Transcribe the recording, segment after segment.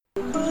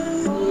I'm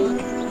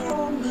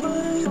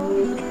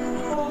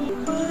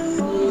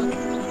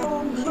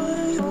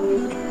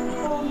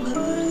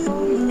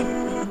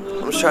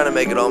just trying to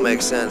make it all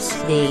make sense.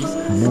 The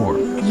More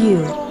You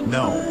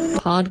Know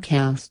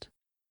podcast.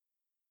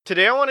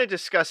 Today I want to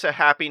discuss a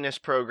happiness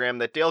program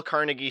that Dale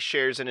Carnegie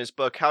shares in his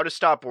book, How to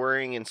Stop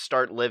Worrying and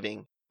Start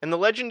Living. And the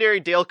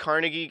legendary Dale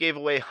Carnegie gave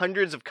away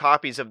hundreds of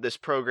copies of this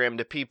program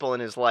to people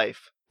in his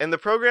life. And the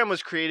program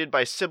was created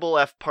by Sybil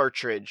F.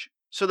 Partridge.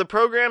 So the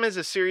program is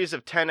a series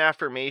of 10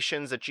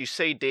 affirmations that you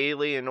say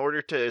daily in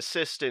order to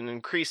assist in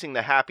increasing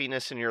the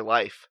happiness in your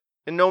life.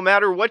 And no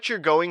matter what you're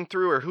going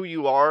through or who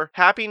you are,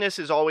 happiness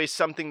is always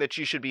something that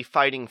you should be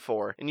fighting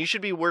for, and you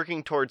should be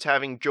working towards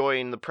having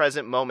joy in the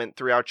present moment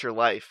throughout your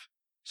life.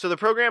 So the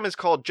program is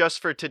called Just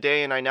for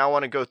Today, and I now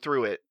want to go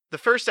through it. The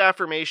first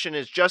affirmation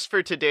is, just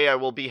for today I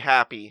will be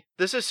happy.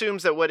 This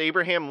assumes that what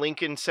Abraham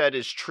Lincoln said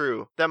is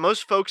true, that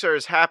most folks are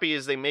as happy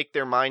as they make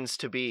their minds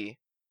to be.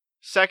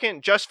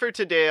 Second, just for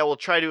today I will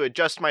try to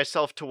adjust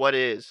myself to what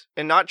is,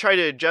 and not try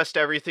to adjust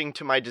everything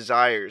to my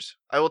desires.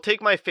 I will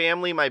take my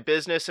family, my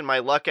business, and my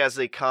luck as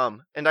they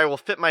come, and I will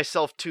fit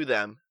myself to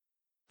them.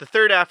 The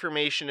third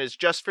affirmation is,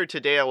 just for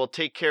today I will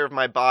take care of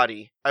my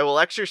body. I will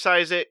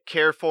exercise it,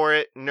 care for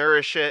it,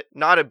 nourish it,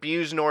 not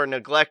abuse nor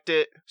neglect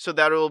it, so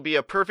that it will be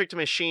a perfect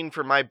machine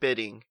for my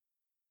bidding.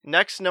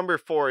 Next, number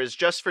 4 is,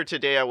 just for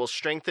today I will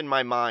strengthen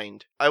my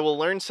mind. I will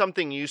learn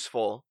something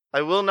useful.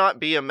 I will not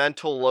be a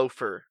mental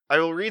loafer. I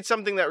will read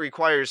something that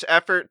requires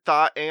effort,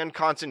 thought, and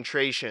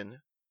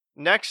concentration.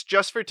 Next,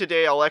 just for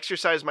today I'll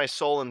exercise my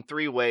soul in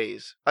 3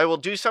 ways. I will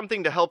do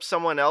something to help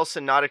someone else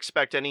and not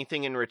expect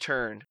anything in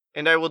return.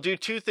 And I will do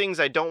 2 things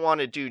I don't want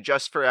to do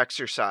just for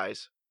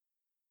exercise.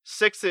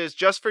 6th is,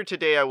 just for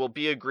today I will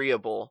be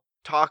agreeable.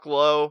 Talk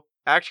low,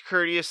 act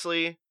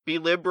courteously, be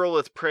liberal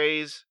with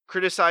praise,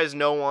 criticize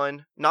no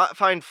one, not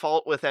find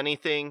fault with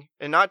anything,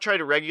 and not try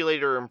to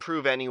regulate or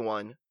improve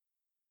anyone.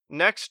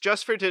 Next,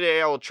 just for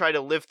today I will try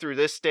to live through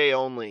this day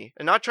only,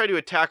 and not try to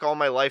attack all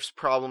my life's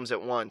problems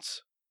at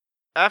once.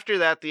 After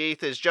that, the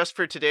 8th is, just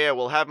for today I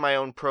will have my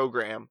own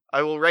program.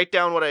 I will write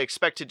down what I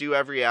expect to do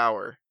every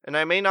hour. And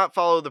I may not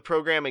follow the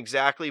program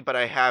exactly, but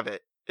I have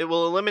it. It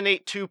will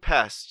eliminate 2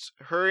 pests,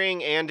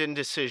 hurrying and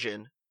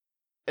indecision.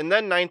 And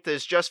then 9th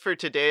is, just for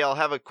today I'll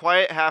have a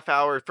quiet half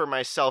hour for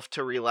myself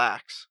to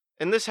relax.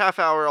 In this half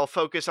hour I'll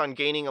focus on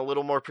gaining a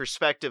little more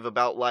perspective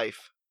about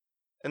life.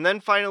 And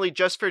then finally,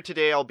 just for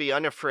today I'll be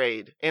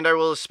unafraid, and I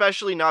will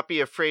especially not be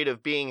afraid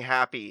of being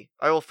happy.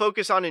 I will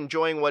focus on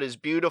enjoying what is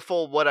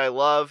beautiful, what I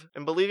love,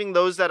 and believing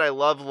those that I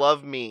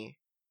love me.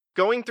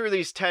 Going through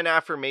these 10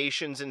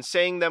 affirmations and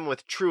saying them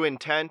with true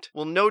intent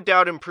will no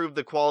doubt improve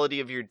the quality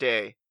of your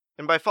day.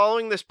 And by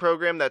following this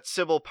program that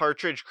Sybil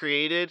Partridge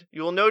created,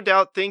 you will no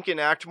doubt think and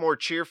act more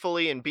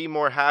cheerfully and be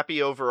more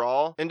happy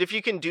overall. And if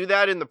you can do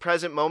that in the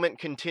present moment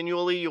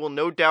continually, you will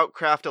no doubt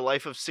craft a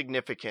life of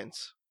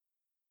significance.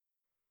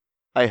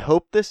 I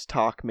hope this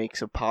talk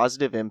makes a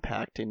positive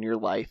impact in your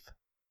life.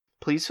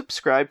 Please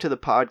subscribe to the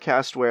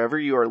podcast wherever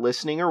you are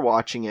listening or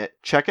watching it,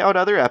 check out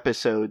other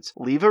episodes,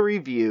 leave a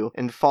review,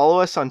 and follow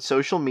us on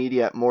social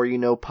media at More You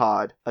Know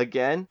Pod.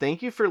 Again,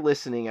 thank you for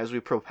listening as we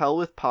propel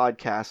with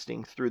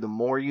podcasting through the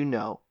more you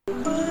know.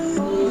 I'm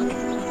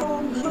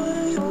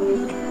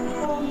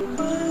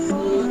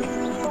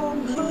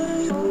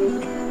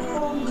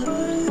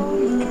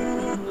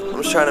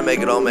just trying to make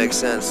it all make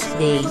sense.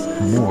 The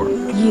More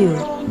You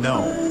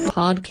Know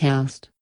podcast.